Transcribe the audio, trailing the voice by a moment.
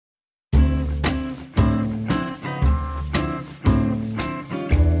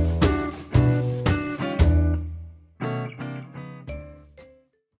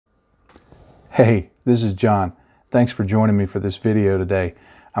Hey, this is John. Thanks for joining me for this video today.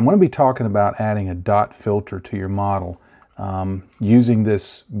 I'm going to be talking about adding a dot filter to your model using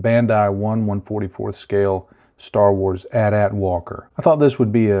this Bandai 1/144 scale Star Wars AT-AT walker. I thought this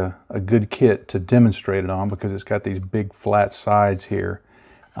would be a good kit to demonstrate it on because it's got these big flat sides here.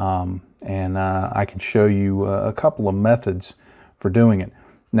 I can show you a couple of methods for doing it.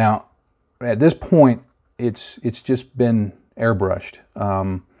 Now, at this point, it's just been airbrushed.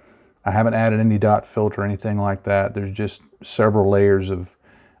 I haven't added any dot filter or anything like that. There's just several layers of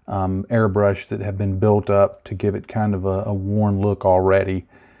airbrush that have been built up to give it kind of a worn look already.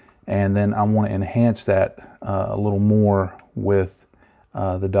 And then I want to enhance that a little more with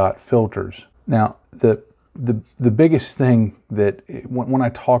the dot filters. Now, the biggest thing that when I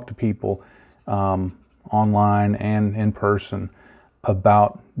talk to people online and in person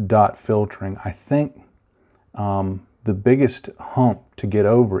about dot filtering, I think the biggest hump to get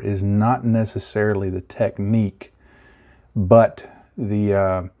over is not necessarily the technique, but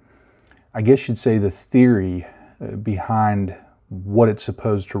the, I guess you'd say the theory behind what it's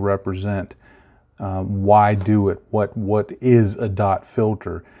supposed to represent. Why do it? What is a dot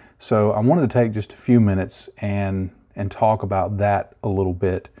filter? So I wanted to take just a few minutes and talk about that a little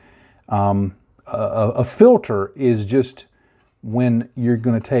bit. A filter is just when you're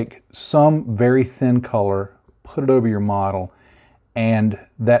going to take some very thin color, put it over your model, and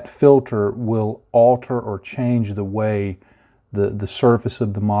that filter will alter or change the way the surface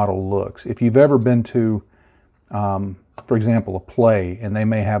of the model looks. If you've ever been to, for example, a play, and they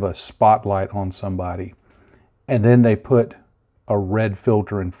may have a spotlight on somebody, and then they put a red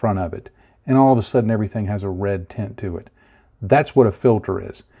filter in front of it, and all of a sudden everything has a red tint to it. That's what a filter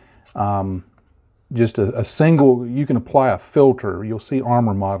is. Just a single, you can apply a filter. You'll see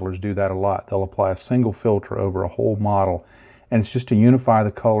armor modelers do that a lot. They'll apply a single filter over a whole model, and it's just to unify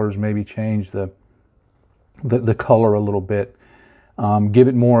the colors, maybe change the color a little bit, give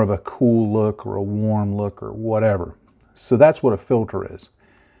it more of a cool look or a warm look or whatever. So that's what a filter is.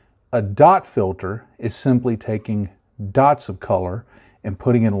 A dot filter is simply taking dots of color and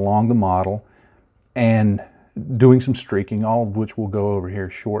putting it along the model and doing some streaking, all of which we'll go over here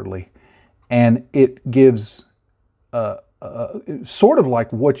shortly. And it gives sort of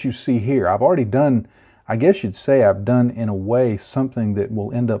like what you see here. I've already done, I guess you'd say I've done in a way something that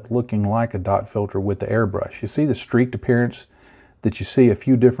will end up looking like a dot filter with the airbrush. You see the streaked appearance that you see a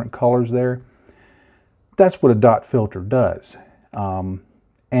few different colors there? That's what a dot filter does.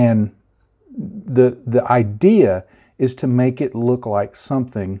 And the idea is to make it look like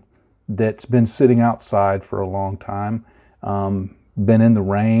something that's been sitting outside for a long time, been in the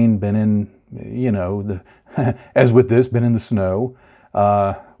rain, been in, you know, as with this, been in the snow,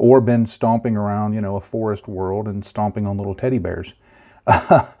 or been stomping around, you know, a forest world and stomping on little teddy bears.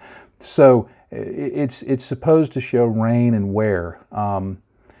 So it's supposed to show rain and wear.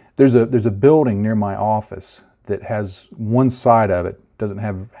 There's a building near my office that has one side of it doesn't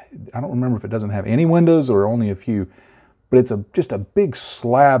have, I don't remember if it doesn't have any windows or only a few, but it's just a big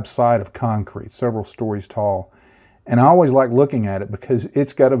slab side of concrete, several stories tall. And I always like looking at it because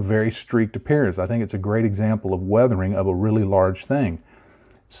it's got a very streaked appearance. I think it's a great example of weathering of a really large thing.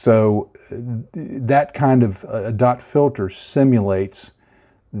 So that kind of a dot filter simulates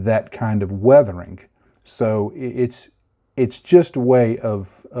that kind of weathering. So it's just a way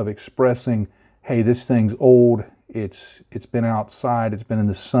of expressing, hey, this thing's old, it's been outside, it's been in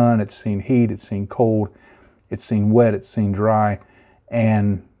the sun, it's seen heat, it's seen cold, it's seen wet, it's seen dry,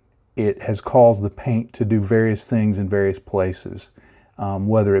 and it has caused the paint to do various things in various places,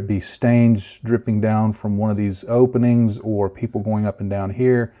 whether it be stains dripping down from one of these openings or people going up and down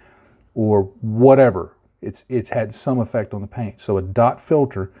here or whatever. It's had some effect on the paint. So a dot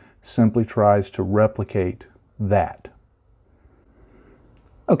filter simply tries to replicate that.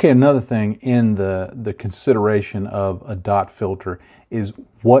 Okay, another thing in the consideration of a dot filter is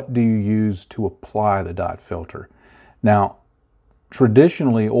what do you use to apply the dot filter? Now,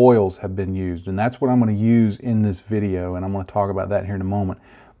 traditionally, oils have been used, and that's what I'm going to use in this video, and I'm going to talk about that here in a moment.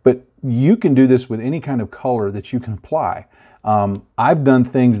 But you can do this with any kind of color that you can apply. I've done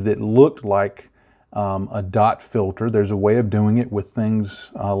things that looked like a dot filter. There's a way of doing it with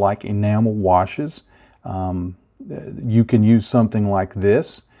things like enamel washes. You can use something like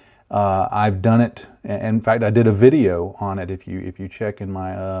this. I've done it, in fact, I did a video on it if you check in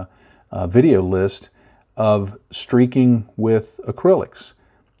my video list, of streaking with acrylics.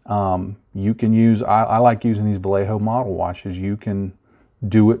 You can use, I like using these Vallejo model washes. You can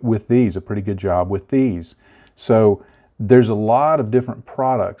do it with these, a pretty good job with these. So there's a lot of different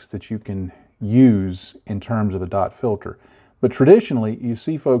products that you can use in terms of a dot filter. But traditionally, you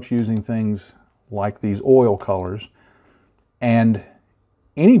see folks using things like these oil colors, and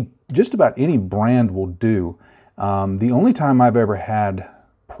just about any brand will do. The only time I've ever had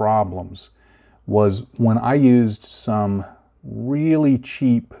problems was when I used some really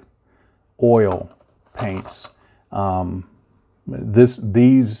cheap oil paints.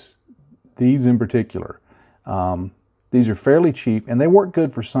 These in particular. These are fairly cheap and they work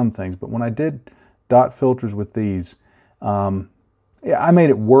good for some things, but when I did dot filters with these, yeah, I made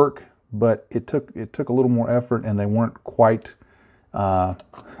it work, but it took a little more effort, and they weren't quite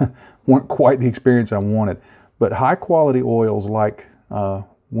weren't quite the experience I wanted. But high quality oils like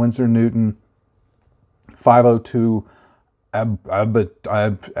Winsor Newton 502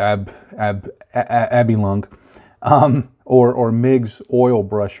 Abelung, or Miggs oil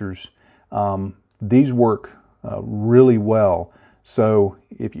brushers, these work really well. So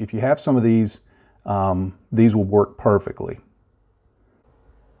if you have some of these will work perfectly.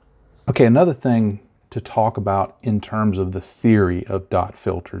 Okay, another thing to talk about in terms of the theory of dot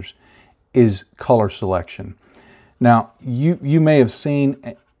filters is color selection. Now, you may have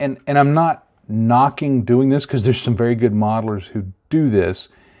seen, and I'm not knocking doing this because there's some very good modelers who do this,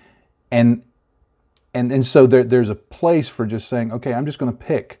 and so there's a place for just saying, okay, I'm just going to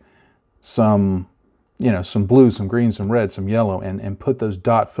pick some, some blue, some green, some red, some yellow, and put those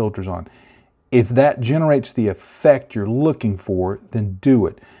dot filters on. If that generates the effect you're looking for, then do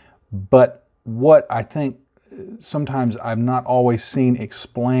it. But what I think sometimes I've not always seen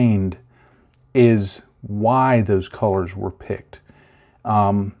explained is why those colors were picked.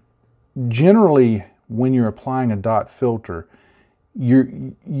 Generally, when you're applying a dot filter,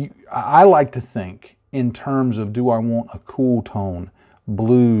 I like to think in terms of, do I want a cool tone,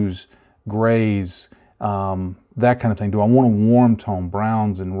 blues, grays, that kind of thing? Do I want a warm tone,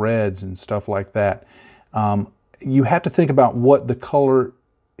 browns and reds and stuff like that? You have to think about what the color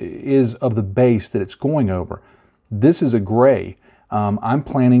is of the base that it's going over. This is a gray. I'm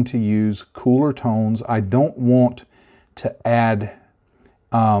planning to use cooler tones. I don't want to add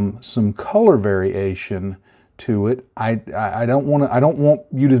some color variation to it. I don't want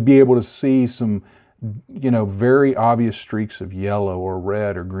you to be able to see some very obvious streaks of yellow or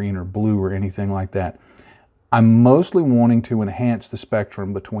red or green or blue or anything like that. I'm mostly wanting to enhance the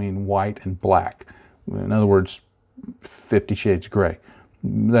spectrum between white and black. In other words, 50 Shades Gray.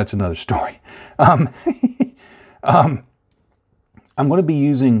 That's another story. I'm going to be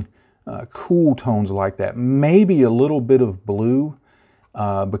using cool tones like that. Maybe a little bit of blue,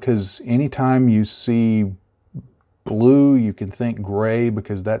 because anytime you see blue, you can think gray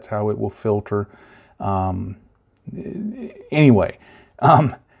because that's how it will filter. Anyway,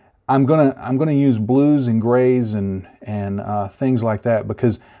 I'm gonna use blues and grays and things like that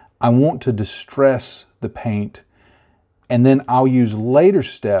because I want to distress the paint, and then I'll use later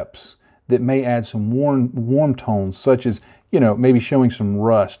steps that may add some warm tones, such as maybe showing some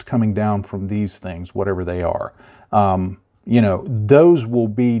rust coming down from these things, whatever they are. Those will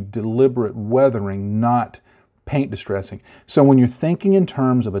be deliberate weathering, not paint distressing. So when you're thinking in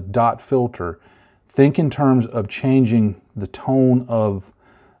terms of a dot filter, think in terms of changing the tone of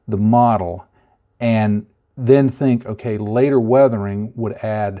the model, and then think, okay, later weathering would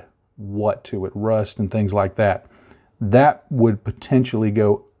add what to it, rust and things like that. That would potentially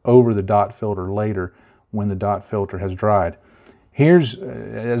go over the dot filter later when the dot filter has dried. Here's,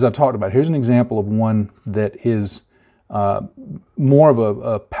 as I've talked about, here's an example of one that is more of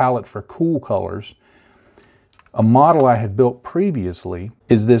a palette for cool colors. A model I had built previously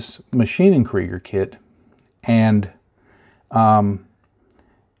is this Maschinen Krieger kit, and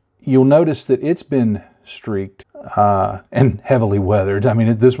you'll notice that it's been streaked and heavily weathered. I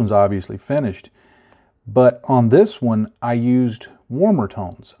mean, this one's obviously finished, but on this one I used warmer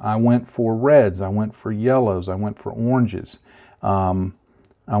tones. I went for reds, I went for yellows, I went for oranges, I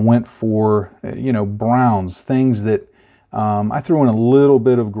went for browns, things that I threw in a little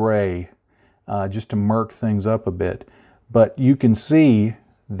bit of gray just to murk things up a bit. But you can see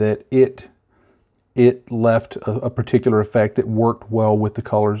that it left a particular effect that worked well with the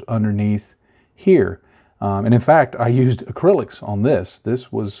colors underneath here. And in fact, I used acrylics on this.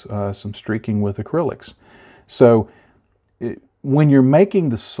 This was some streaking with acrylics. So when you're making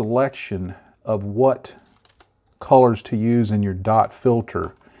the selection of what colors to use in your dot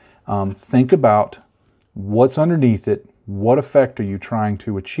filter, think about what's underneath it, what effect are you trying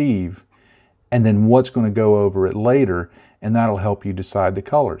to achieve, and then what's going to go over it later, and that'll help you decide the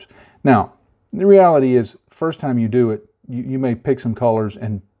colors. Now, the reality is, first time you do it, you may pick some colors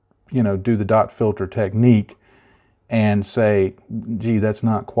and do the dot filter technique and say, gee, that's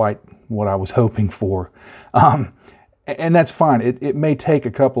not quite what I was hoping for. And And that's fine. It may take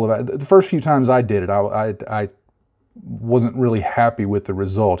a couple of, the first few times I did it, I wasn't really happy with the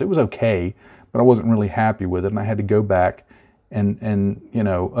result. It was okay, but I wasn't really happy with it, and I had to go back and you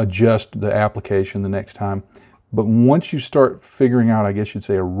know, adjust the application the next time. But once you start figuring out, I guess you'd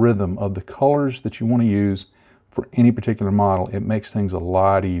say, a rhythm of the colors that you want to use for any particular model, it makes things a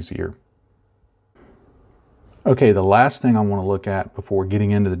lot easier. Okay, the last thing I want to look at before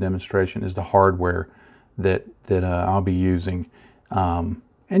getting into the demonstration is the hardware that I'll be using, and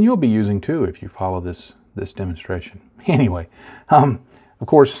you'll be using too if you follow this demonstration. Anyway, of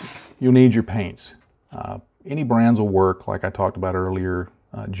course, you'll need your paints. Any brands will work, like I talked about earlier.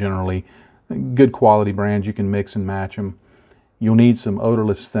 Generally, good quality brands, you can mix and match them. You'll need some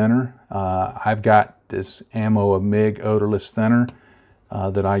odorless thinner. I've got this Ammo of MIG odorless thinner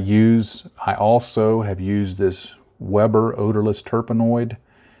that I use. I also have used this Weber odorless terpenoid.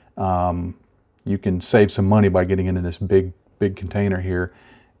 You can save some money by getting into this big container here.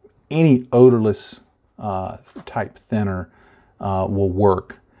 Any odorless type thinner will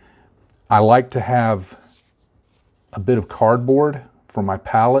work. I like to have a bit of cardboard for my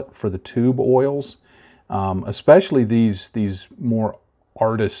palette for the tube oils, especially these more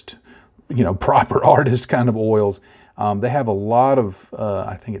artist, you know, proper artist kind of oils. They have a lot of,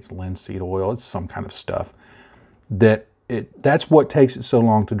 I think it's linseed oil, it's some kind of stuff, that's what takes it so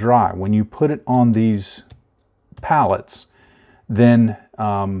long to dry. When you put it on these palettes, then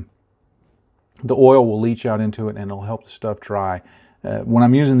the oil will leach out into it and it'll help the stuff dry. When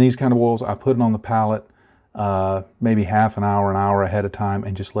I'm using these kind of oils, I put it on the palette maybe half an hour ahead of time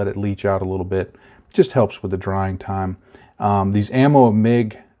and just let it leach out a little bit. It just helps with the drying time. These Ammo of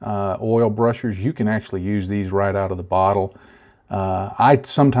MIG oil brushers, you can actually use these right out of the bottle. I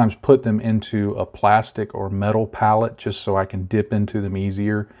sometimes put them into a plastic or metal palette just so I can dip into them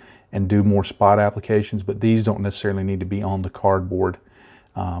easier and do more spot applications, but these don't necessarily need to be on the cardboard.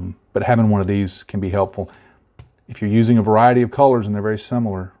 But having one of these can be helpful. If you're using a variety of colors and they're very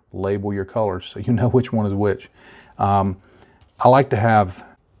similar, label your colors so you know which one is which. I like to have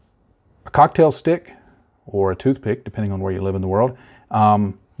a cocktail stick or a toothpick, depending on where you live in the world,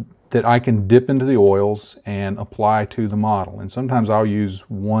 that I can dip into the oils and apply to the model. And sometimes I'll use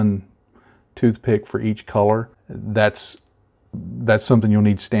one toothpick for each color. That's something you'll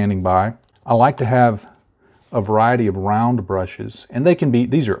need standing by. I like to have a variety of round brushes, and they can be,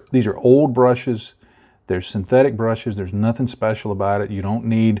 these are old brushes. They're synthetic brushes. There's nothing special about it. You don't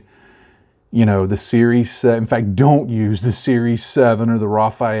need, you know, the Series 7. In fact, don't use the Series 7 or the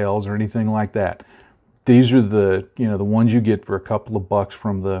Raphaels or anything like that. These are the, you know, the ones you get for a couple of bucks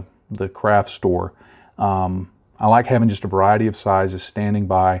from the craft store. I like having just a variety of sizes standing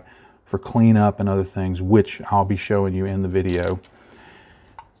by for cleanup and other things, which I'll be showing you in the video.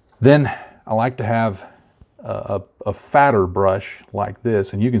 Then I like to have a fatter brush like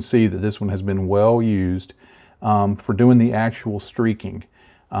this, and you can see that this one has been well used for doing the actual streaking.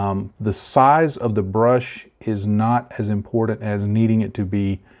 The size of the brush is not as important as needing it to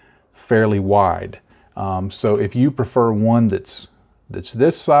be fairly wide. So if you prefer one that's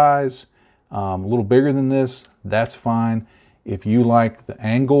this size, a little bigger than this, that's fine. If you like the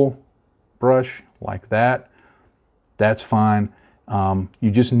angle brush like that, that's fine.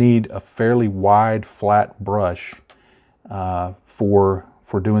 You just need a fairly wide, flat brush for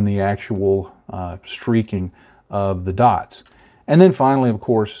doing the actual streaking of the dots. And then finally, of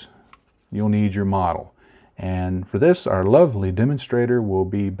course, you'll need your model. And for this, our lovely demonstrator will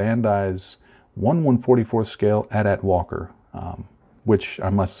be Bandai's 1/144th scale AT-AT Walker, which I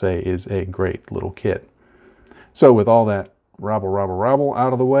must say is a great little kit. So with all that rabble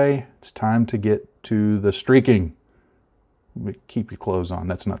out of the way, it's time to get to the streaking. Keep your clothes on.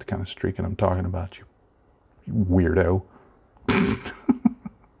 That's not the kind of streaking I'm talking about, you weirdo.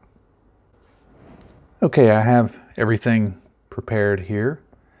 Okay, I have everything prepared here.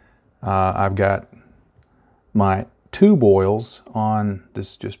 I've got my tube oils on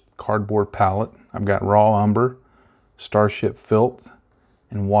this just cardboard palette. I've got raw umber, Starship filth,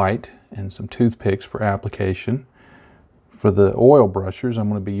 and white, and some toothpicks for application. For the oil brushers, I'm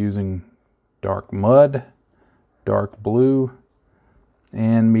going to be using dark mud, dark blue,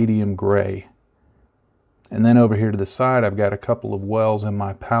 and medium gray. And then over here to the side, I've got a couple of wells in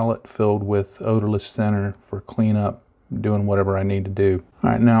my palette filled with odorless thinner for cleanup, doing whatever I need to do. All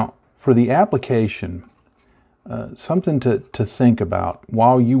right, now for the application, something to think about.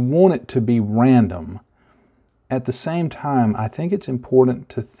 While you want it to be random, at the same time, I think it's important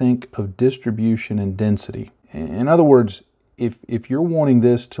to think of distribution and density. In other words, if you're wanting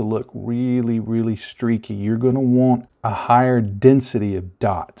this to look really streaky, you're going to want a higher density of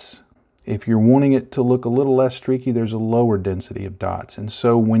dots. If you're wanting it to look a little less streaky, there's a lower density of dots. And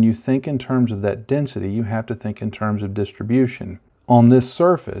so when you think in terms of that density, you have to think in terms of distribution. On this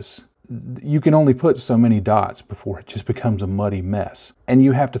surface, you can only put so many dots before it just becomes a muddy mess. And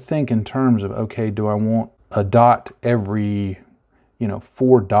you have to think in terms of, okay, do I want a dot every,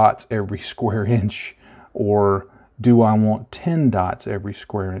 4 dots every square inch, or do I want 10 dots every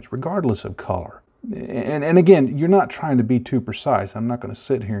square inch, regardless of color? And again, you're not trying to be too precise. I'm not going to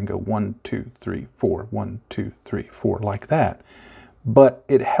sit here and go 1, 2, 3, 4, 1, 2, 3, 4 like that. But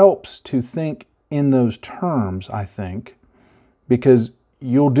it helps to think in those terms, I think, because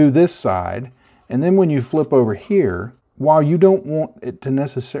you'll do this side, and then when you flip over here, while you don't want it to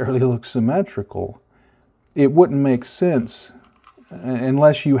necessarily look symmetrical, it wouldn't make sense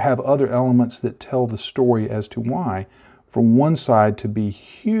unless you have other elements that tell the story as to why, for one side to be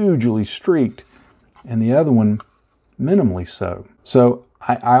hugely streaked and the other one minimally so. So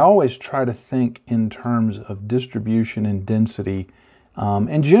I always try to think in terms of distribution and density.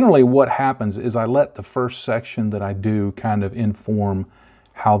 And generally what happens is I let the first section that I do kind of inform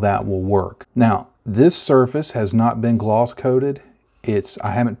how that will work. Now, this surface has not been gloss coated.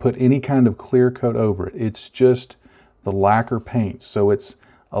 I haven't put any kind of clear coat over it. It's just the lacquer paint. So it's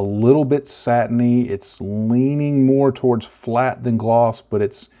a little bit satiny. It's leaning more towards flat than gloss, but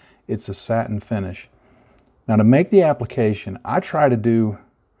it's a satin finish. Now, to make the application, I try to do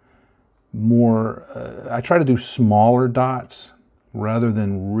smaller dots rather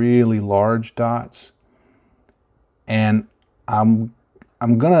than really large dots. And I'm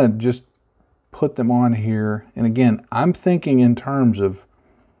gonna just put them on here. And again, I'm thinking in terms of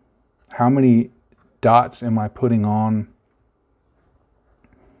how many dots am I putting on.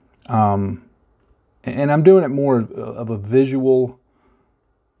 And I'm doing it more of a visual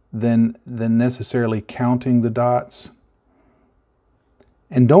than necessarily counting the dots.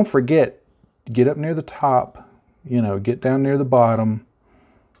 And don't forget, get up near the top, get down near the bottom.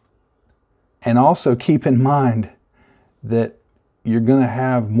 And also keep in mind that you're going to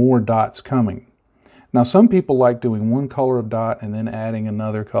have more dots coming. Now, some people like doing one color of dot and then adding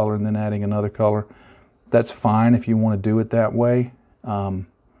another color and then adding another color. That's fine if you want to do it that way.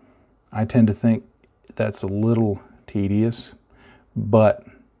 I tend to think that's a little tedious, but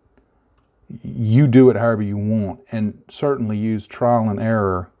you do it however you want, and certainly use trial and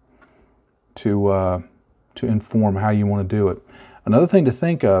error to inform how you want to do it. Another thing to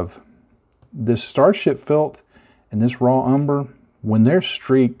think of, this Starship felt and this raw umber, when they're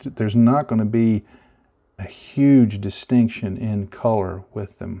streaked, there's not going to be a huge distinction in color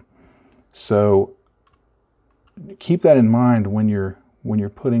with them. So keep that in mind when you're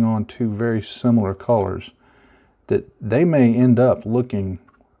putting on two very similar colors, that they may end up looking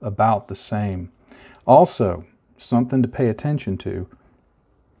about the same. Also, something to pay attention to,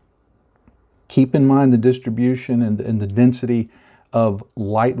 keep in mind the distribution and the density of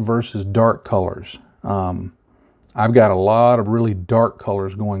light versus dark colors. I've got a lot of really dark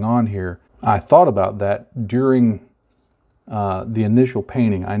colors going on here. I thought about that during the initial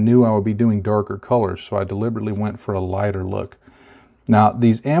painting. I knew I would be doing darker colors, so I deliberately went for a lighter look. Now,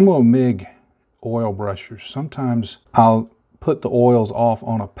 these Ammo MIG oil brushers, sometimes I'll put the oils off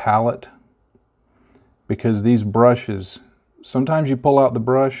on a palette, because these brushes, sometimes you pull out the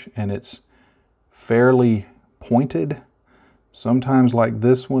brush and it's fairly pointed. Sometimes, like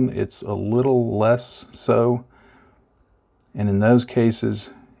this one, it's a little less so. And in those cases,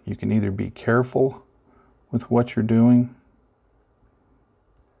 you can either be careful with what you're doing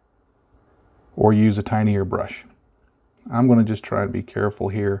or use a tinier brush. I'm going to just try to be careful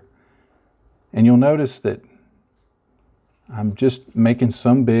here. And you'll notice that I'm just making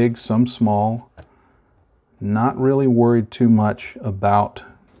some big, some small, not really worried too much about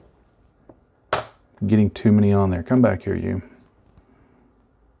getting too many on there. Come back here, you.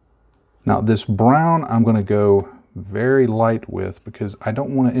 Now, this brown I'm going to go very light with, because I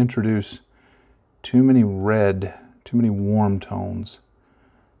don't want to introduce too many red, too many warm tones.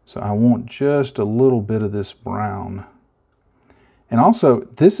 So I want just a little bit of this brown. And also,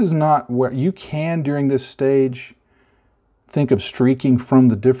 this is not where you can, during this stage, think of streaking from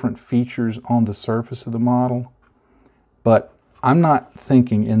the different features on the surface of the model, but I'm not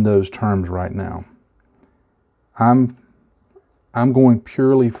thinking in those terms right now. I'm going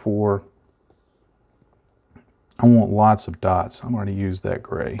purely for, I want lots of dots. I'm going to use that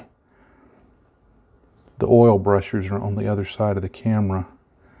gray. The oil brushers are on the other side of the camera,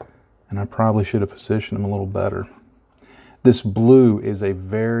 and I probably should have positioned them a little better. This blue is a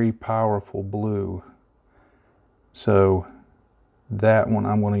very powerful blue, so that one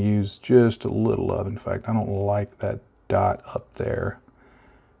I'm going to use just a little of. In fact, I don't like that dot up there.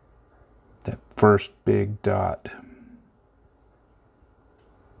 that first big dot.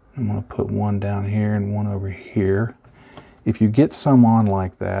 I'm going to put one down here and one over here. If you get some on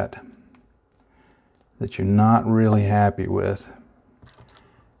like that you're not really happy with,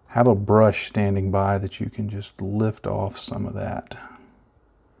 have a brush standing by that you can just lift off some of that.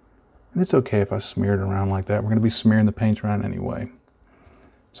 And it's okay if I smear it around like that. We're going to be smearing the paints around anyway.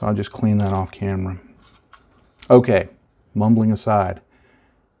 So I'll just clean that off camera. Okay, mumbling aside,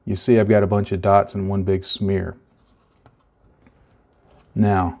 you see I've got a bunch of dots and one big smear.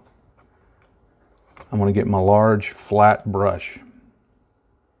 Now, I'm going to get my large flat brush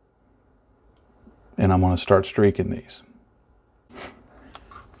and I'm going to start streaking these.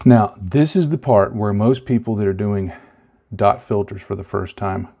 Now, this is the part where most people that are doing dot filters for the first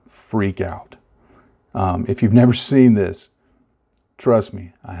time freak out. If you've never seen this, trust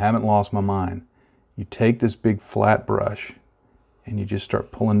me, I haven't lost my mind. You take this big flat brush and you just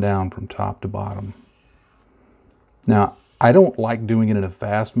start pulling down from top to bottom. Now, I don't like doing it in a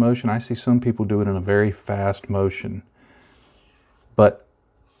fast motion. I see some people do it in a very fast motion. But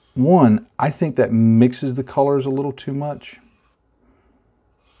one, I think that mixes the colors a little too much.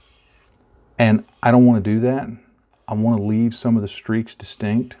 And I don't want to do that. I want to leave some of the streaks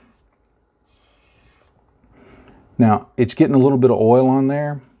distinct. Now, it's getting a little bit of oil on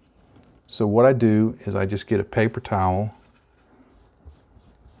there. So what I do is I just get a paper towel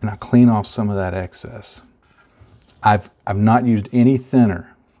and I clean off some of that excess. I've not used any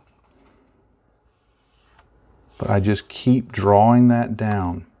thinner, but I just keep drawing that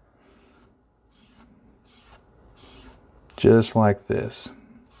down. Just like this.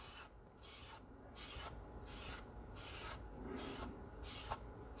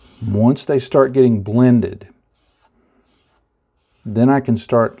 Once they start getting blended, then I can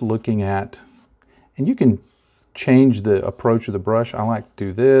start looking at, and you can change the approach of the brush. I like to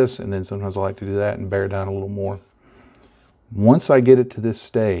do this, and then sometimes I like to do that and bear down a little more. Once I get it to this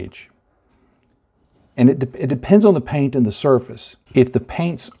stage, and it depends on the paint and the surface. If the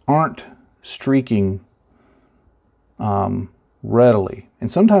paints aren't streaking readily,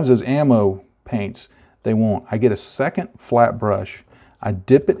 and sometimes those ammo paints, they won't. I get a second flat brush, I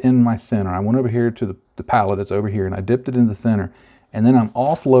dip it in my thinner. I went over here to the palette, it's over here, and I dipped it in the thinner, and then I'm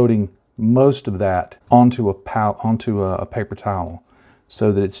offloading most of that onto a paper towel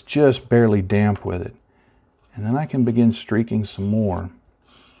so that it's just barely damp with it. And then I can begin streaking some more.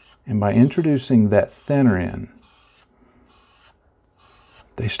 And by introducing that thinner in,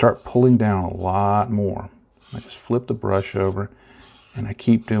 they start pulling down a lot more. I just flip the brush over and I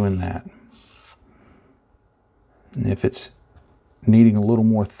keep doing that. And if it's needing a little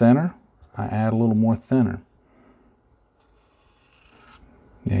more thinner, I add a little more thinner.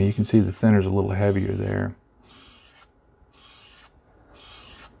 Yeah, you can see the thinner's a little heavier there.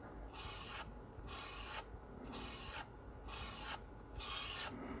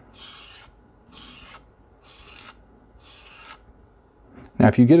 Now,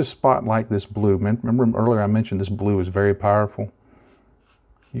 if you get a spot like this blue, remember earlier I mentioned this blue is very powerful.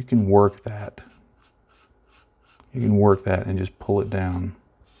 You can work that. You can work that and just pull it down.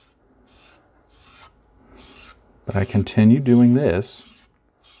 But I continue doing this,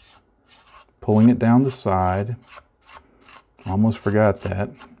 pulling it down the side. Almost forgot that.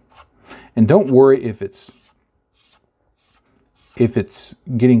 And don't worry if it's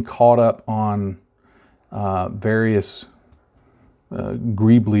getting caught up on various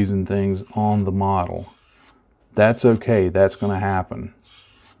greeblies and things on the model. That's okay, that's going to happen.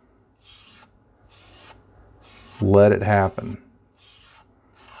 Let it happen.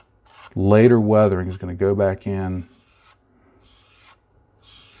 Later weathering is going to go back in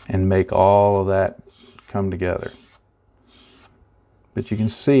and make all of that come together. But you can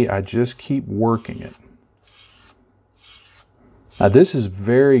see I just keep working it. Now this is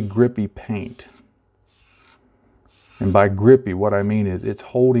very grippy paint. And by grippy, what I mean is it's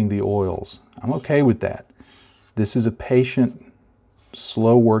holding the oils. I'm okay with that. This is a patient,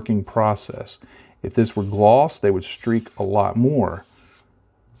 slow working process. If this were gloss, they would streak a lot more,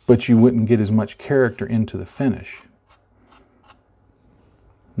 but you wouldn't get as much character into the finish.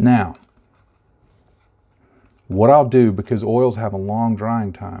 Now, what I'll do, because oils have a long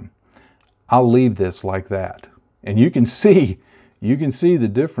drying time, I'll leave this like that. And you can see the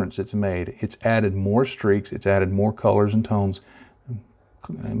difference it's made. It's added more streaks, it's added more colors and tones,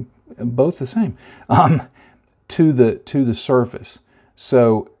 both the same, to the surface.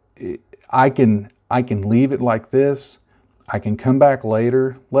 So I can leave it like this. I can come back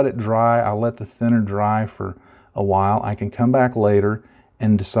later, let it dry. I'll let the thinner dry for a while. I can come back later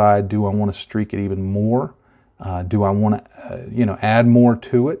and decide, do I want to streak it even more? Do I want to add more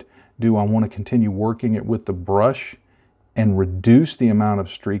to it? do I want to continue working it with the brush and reduce the amount of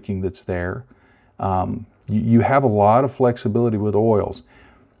streaking that's there? You have a lot of flexibility with oils.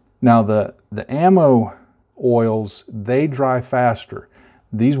 Now the ammo oils, they dry faster.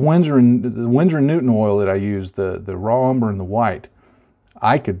 These Winsor & Newton oil that I use, the raw umber and the white,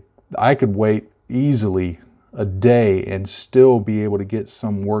 I could wait easily a day and still be able to get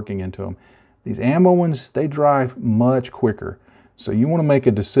some working into them. These ammo ones, they dry much quicker. So you want to make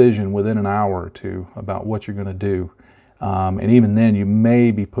a decision within an hour or two about what you're going to do. And even then, you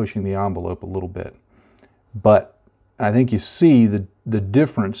may be pushing the envelope a little bit. But I think you see the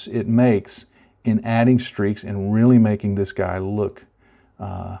difference it makes in adding streaks and really making this guy look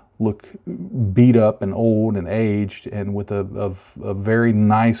beat up and old and aged, and with a very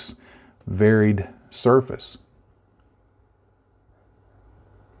nice, varied surface.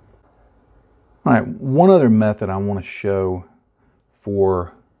 All right, one other method I want to show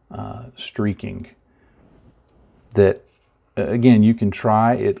for streaking that, again, you can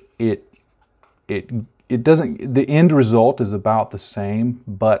try it. It doesn't, the end result is about the same,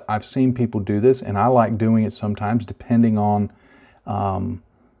 but I've seen people do this, and I like doing it sometimes depending on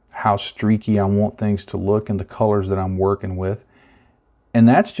how streaky I want things to look and the colors that I'm working with. And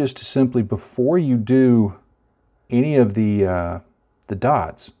that's just to simply, before you do any of the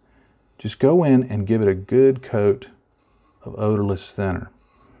dots, just go in and give it a good coat of odorless thinner.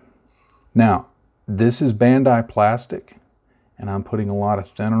 Now, this is Bandai plastic, and I'm putting a lot of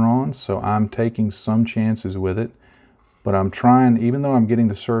thinner on, so I'm taking some chances with it, but I'm trying, even though I'm getting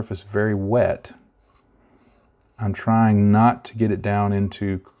the surface very wet, I'm trying not to get it down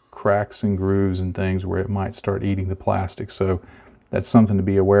into cracks and grooves and things where it might start eating the plastic. So that's something to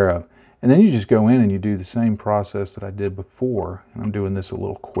be aware of. And then you just go in and you do the same process that I did before, and I'm doing this a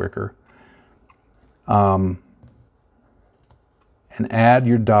little quicker. And add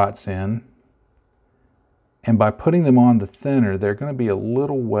your dots in. And by putting them on the thinner, they're going to be a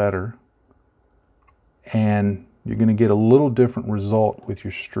little wetter, and you're going to get a little different result with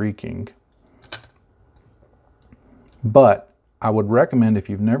your streaking. But I would recommend, if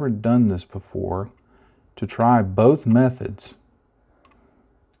you've never done this before, to try both methods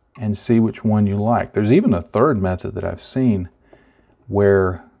and see which one you like. There's even a third method that I've seen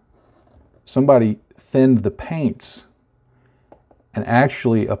where somebody thinned the paints and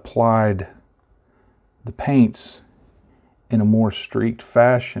actually applied the paints in a more streaked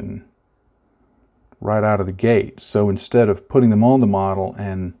fashion right out of the gate. So instead of putting them on the model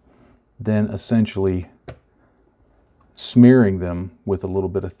and then essentially smearing them with a little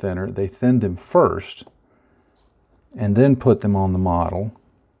bit of thinner, they thinned them first and then put them on the model,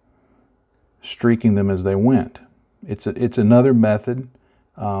 streaking them as they went. It's another method.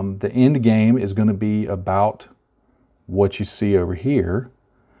 The end game is going to be about what you see over here,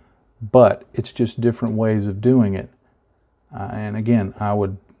 but it's just different ways of doing it. And again, I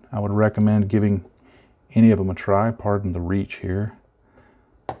would recommend giving any of them a try. Pardon the reach here.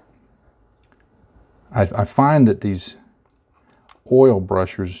 I find that these oil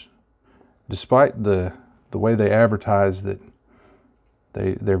brushers, despite the way they advertise that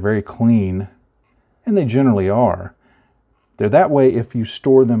they're very clean, and they generally are, they're that way if you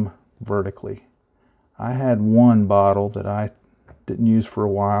store them vertically. I had one bottle that I didn't use for a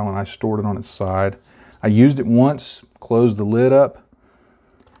while, and I stored it on its side. I used it once, closed the lid up.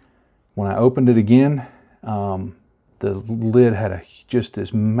 When I opened it again, the lid had just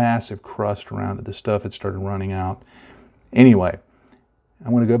this massive crust around it. The stuff had started running out. Anyway,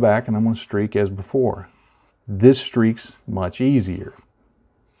 I'm going to go back and I'm going to streak as before. This streaks much easier.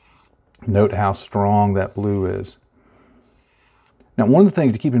 Note how strong that blue is. Now, one of the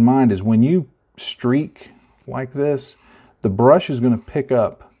things to keep in mind is when you streak like this, the brush is going to pick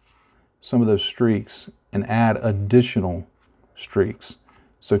up some of those streaks and add additional streaks.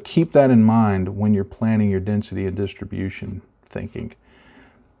 So keep that in mind when you're planning your density and distribution thinking.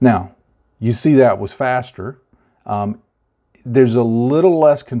 Now, you see that was faster. There's a little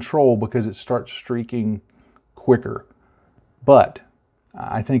less control because it starts streaking quicker, but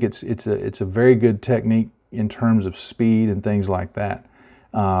I think it's a very good technique in terms of speed and things like that.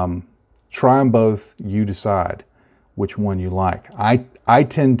 Try them both, you decide which one you like. I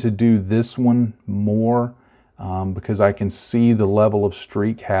tend to do this one more because I can see the level of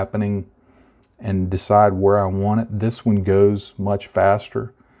streak happening and decide where I want it. This one goes much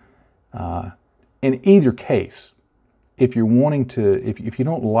faster. In either case, if you're wanting to, if you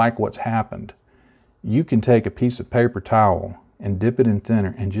don't like what's happened, you can take a piece of paper towel and dip it in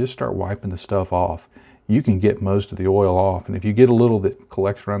thinner and just start wiping the stuff off. You can get most of the oil off. And if you get a little that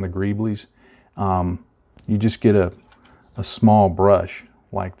collects around the greeblies, you just get a small brush,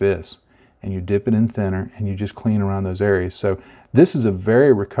 like this, and you dip it in thinner and you just clean around those areas. So this is a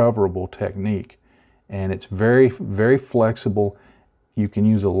very recoverable technique, and it's very, very flexible. You can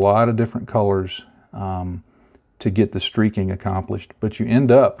use a lot of different colors to get the streaking accomplished, but you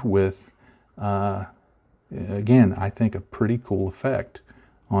end up with, again, I think a pretty cool effect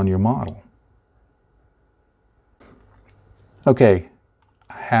on your model. Okay,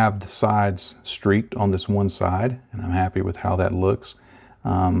 I have the sides streaked on this one side, and I'm happy with how that looks.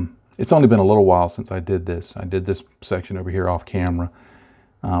 It's only been a little while since I did this. I did this section over here off camera,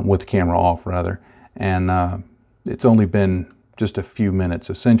 with the camera off rather, and it's only been just a few minutes,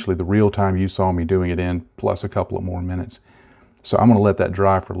 essentially the real time you saw me doing it in, plus a couple of more minutes. So I'm going to let that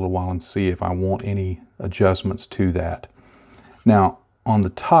dry for a little while and see if I want any adjustments to that. Now, on the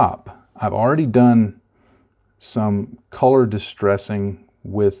top, I've already done some color distressing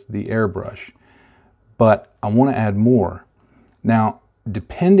with the airbrush, but I want to add more. Now,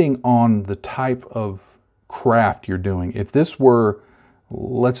 depending on the type of craft you're doing, if this were,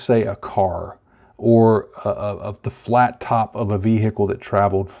 let's say, a car or the flat top of a vehicle that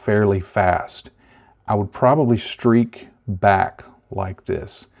traveled fairly fast, I would probably streak back like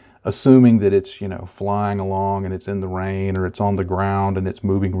this, assuming that it's, you know, flying along and it's in the rain, or it's on the ground and it's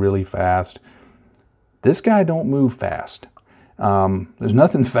moving really fast. This guy don't move fast. There's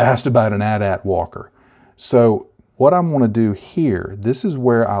nothing fast about an AT-AT walker. So what I'm going to do here, this is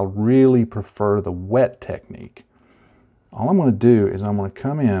where I really prefer the wet technique. All I'm going to do is I'm going to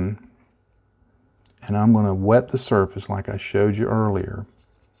come in and I'm going to wet the surface like I showed you earlier.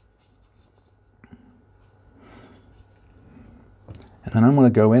 And then I'm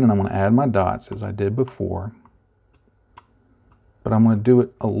going to go in and I'm going to add my dots as I did before. But I'm going to do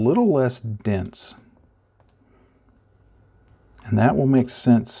it a little less dense. And that will make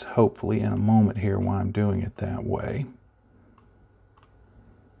sense, hopefully, in a moment here why I'm doing it that way.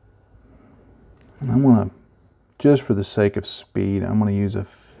 And I'm going to, just for the sake of speed, I'm going to use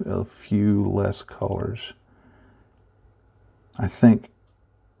a few less colors. I think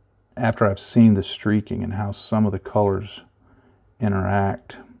after I've seen the streaking and how some of the colors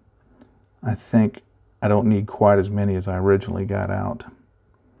interact, I think I don't need quite as many as I originally got out.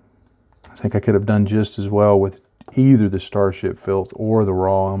 I think I could have done just as well with either the Starship Filth or the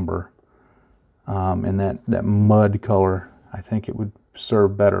raw umber. And that mud color, I think it would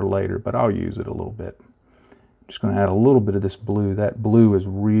serve better later, but I'll use it a little bit. I'm just going to add a little bit of this blue. That blue is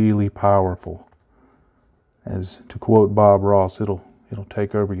really powerful. As to quote Bob Ross, it'll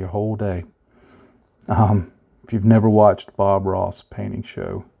take over your whole day. If you've never watched Bob Ross painting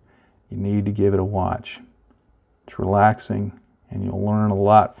show, you need to give it a watch. It's relaxing, and you'll learn a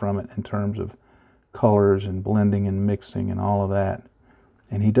lot from it in terms of colors and blending and mixing and all of that.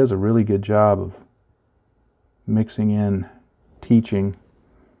 And he does a really good job of mixing in teaching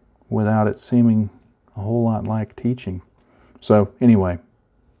without it seeming a whole lot like teaching. So anyway,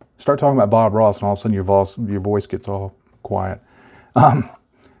 start talking about Bob Ross and all of a sudden your voice gets all quiet. All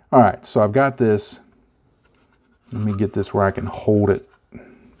right, so I've got this. Let me get this where I can hold it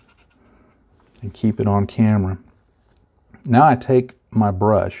and keep it on camera. Now I take my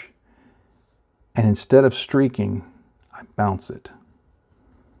brush, and instead of streaking, I bounce it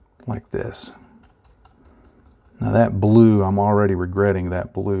like this. Now that blue, I'm already regretting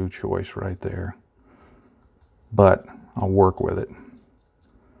that blue choice right there, but I'll work with it.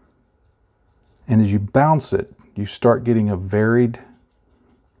 And as you bounce it, you start getting a varied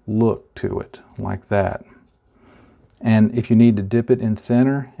look to it, like that. And if you need to dip it in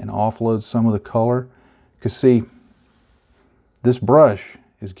thinner and offload some of the color, because see, this brush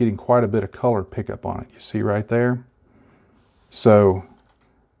is getting quite a bit of color pickup on it. You see right there? So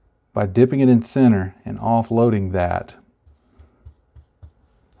by dipping it in thinner and offloading that,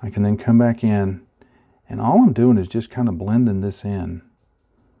 I can then come back in, and all I'm doing is just kind of blending this in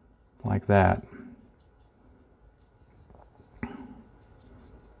like that.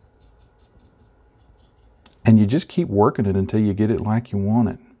 And you just keep working it until you get it like you want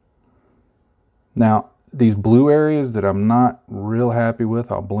it. Now, these blue areas that I'm not real happy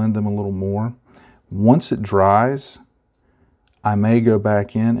with, I'll blend them a little more. Once it dries, I may go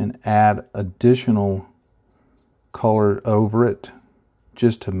back in and add additional color over it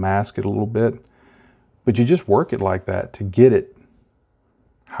just to mask it a little bit. But you just work it like that to get it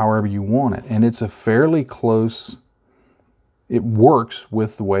however you want it. And it's a fairly close, it works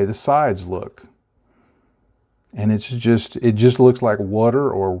with the way the sides look. And it just looks like water,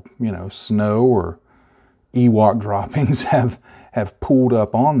 or, you know, snow or Ewok droppings have pooled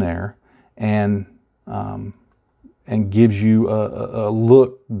up on there, and gives you a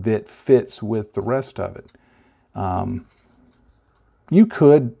look that fits with the rest of it. You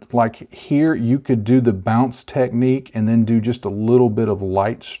could, like here, you could do the bounce technique and then do just a little bit of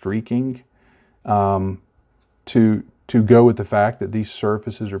light streaking to go with the fact that these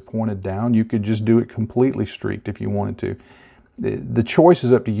surfaces are pointed down. You could just do it completely streaked if you wanted to. The choice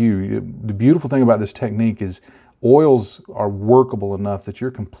is up to you. The beautiful thing about this technique is oils are workable enough that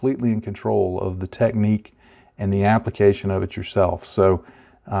you're completely in control of the technique and the application of it yourself. So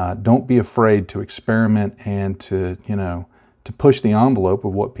don't be afraid to experiment and to, you know, to push the envelope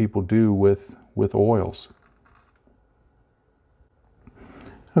of what people do with oils.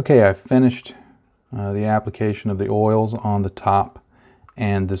 Okay, I finished the application of the oils on the top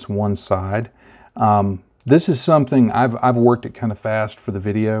and this one side. This is something I've worked it kind of fast for the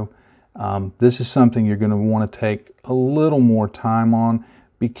video. This is something you're going to want to take a little more time on.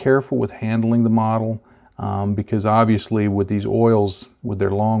 Be careful with handling the model because obviously with these oils, with their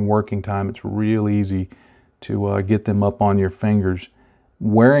long working time, it's real easy to get them up on your fingers.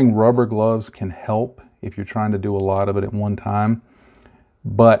 Wearing rubber gloves can help if you're trying to do a lot of it at one time,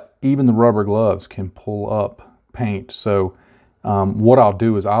 but even the rubber gloves can pull up paint. So what I'll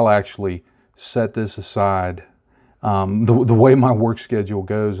do is I'll actually set this aside. The way my work schedule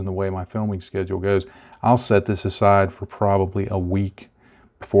goes and the way my filming schedule goes, I'll set this aside for probably a week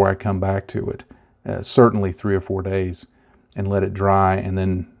before I come back to it. Certainly 3 or 4 days, and let it dry, and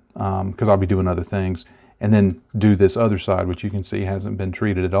then because I'll be doing other things, and then do this other side, which you can see hasn't been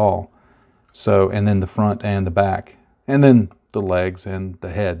treated at all. So, and then the front and the back, and then the legs and the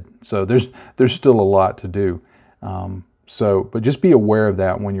head. So there's still a lot to do. But just be aware of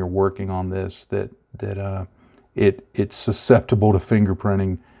that when you're working on this, that it's susceptible to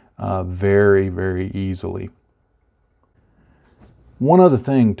fingerprinting very, very easily. One other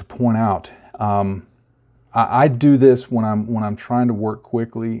thing to point out, I do this when I'm trying to work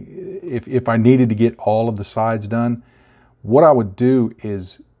quickly. If I needed to get all of the sides done, what I would do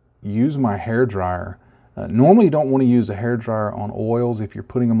is use my hair dryer. Normally you don't want to use a hair dryer on oils if you're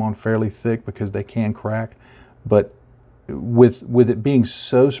putting them on fairly thick because they can crack, but with it being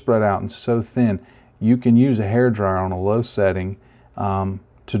so spread out and so thin, you can use a hair dryer on a low setting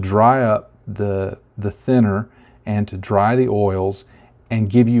to dry up the thinner and to dry the oils and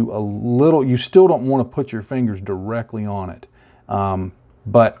give you a little. You still don't want to put your fingers directly on it,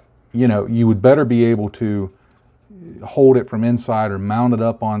 but you know, you would better be able to hold it from inside or mount it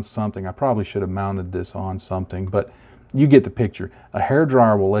up on something. I probably should have mounted this on something, but you get the picture. A hair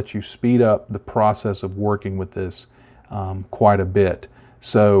dryer will let you speed up the process of working with this quite a bit.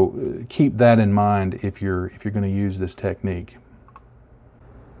 So keep that in mind if you're going to use this technique.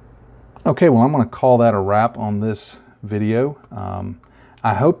 Okay, well, I'm going to call that a wrap on this video.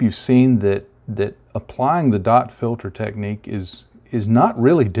 I hope you've seen that applying the dot filter technique is not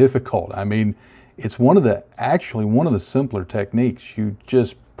really difficult. I mean, it's actually one of the simpler techniques. You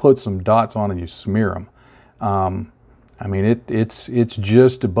just put some dots on and you smear them. I mean, it's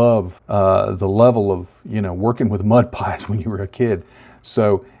just above the level of, you know, working with mud pies when you were a kid.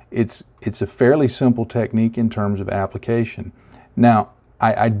 So it's a fairly simple technique in terms of application. Now,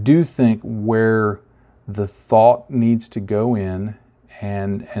 I do think where the thought needs to go in,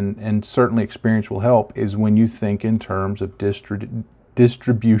 and certainly experience will help, is when you think in terms of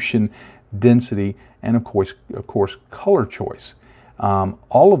distribution, density, and of course color choice.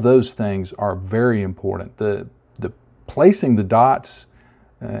 All of those things are very important. The placing the dots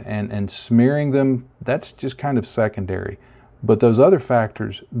and smearing them, that's just kind of secondary. But those other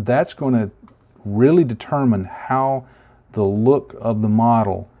factors, that's going to really determine how the look of the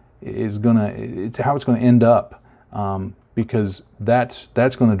model is how it's going to end up, because that's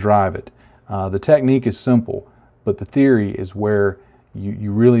going to drive it. The technique is simple, but the theory is where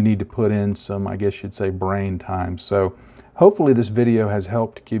you really need to put in some, I guess you'd say, brain time. So hopefully this video has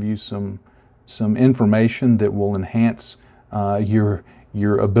helped give you some information that will enhance your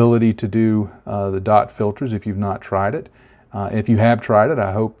ability to do the dot filters if you've not tried it. If you have tried it,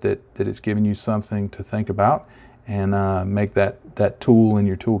 I hope that it's given you something to think about and make that tool in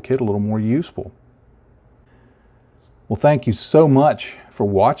your toolkit a little more useful. Well, thank you so much for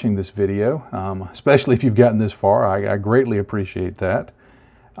watching this video, especially if you've gotten this far. I greatly appreciate that.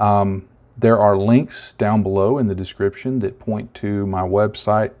 There are links down below in the description that point to my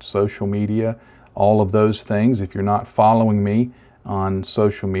website, social media, all of those things. If you're not following me on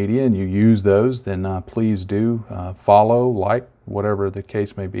social media and you use those, then please do follow, like, whatever the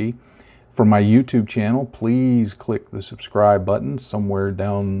case may be. For my YouTube channel, please click the subscribe button somewhere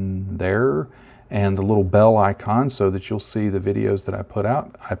down there and the little bell icon so that you'll see the videos that I put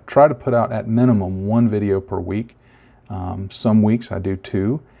out. I try to put out at minimum 1 video per week. Some weeks I do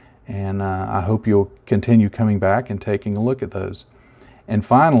 2, and I hope you'll continue coming back and taking a look at those. And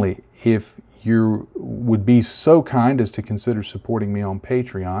finally, if you would be so kind as to consider supporting me on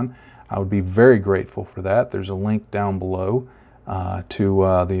Patreon, I would be very grateful for that. There's a link down below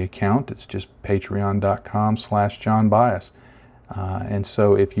to the account. It's just patreon.com/JohnBias. And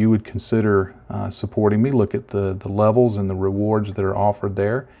so if you would consider supporting me, look at the levels and the rewards that are offered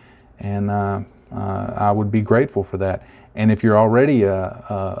there, and I would be grateful for that. And if you're already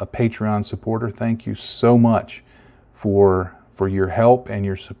a Patreon supporter, thank you so much for your help and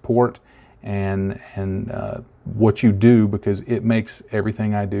your support and what you do, because it makes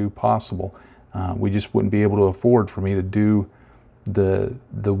everything I do possible. We just wouldn't be able to afford for me to do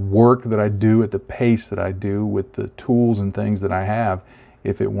the work that I do at the pace that I do with the tools and things that I have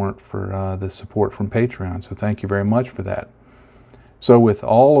if it weren't for the support from Patreon. So thank you very much for that. So with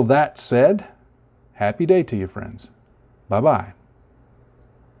all of that said, happy day to you, friends. Bye-bye.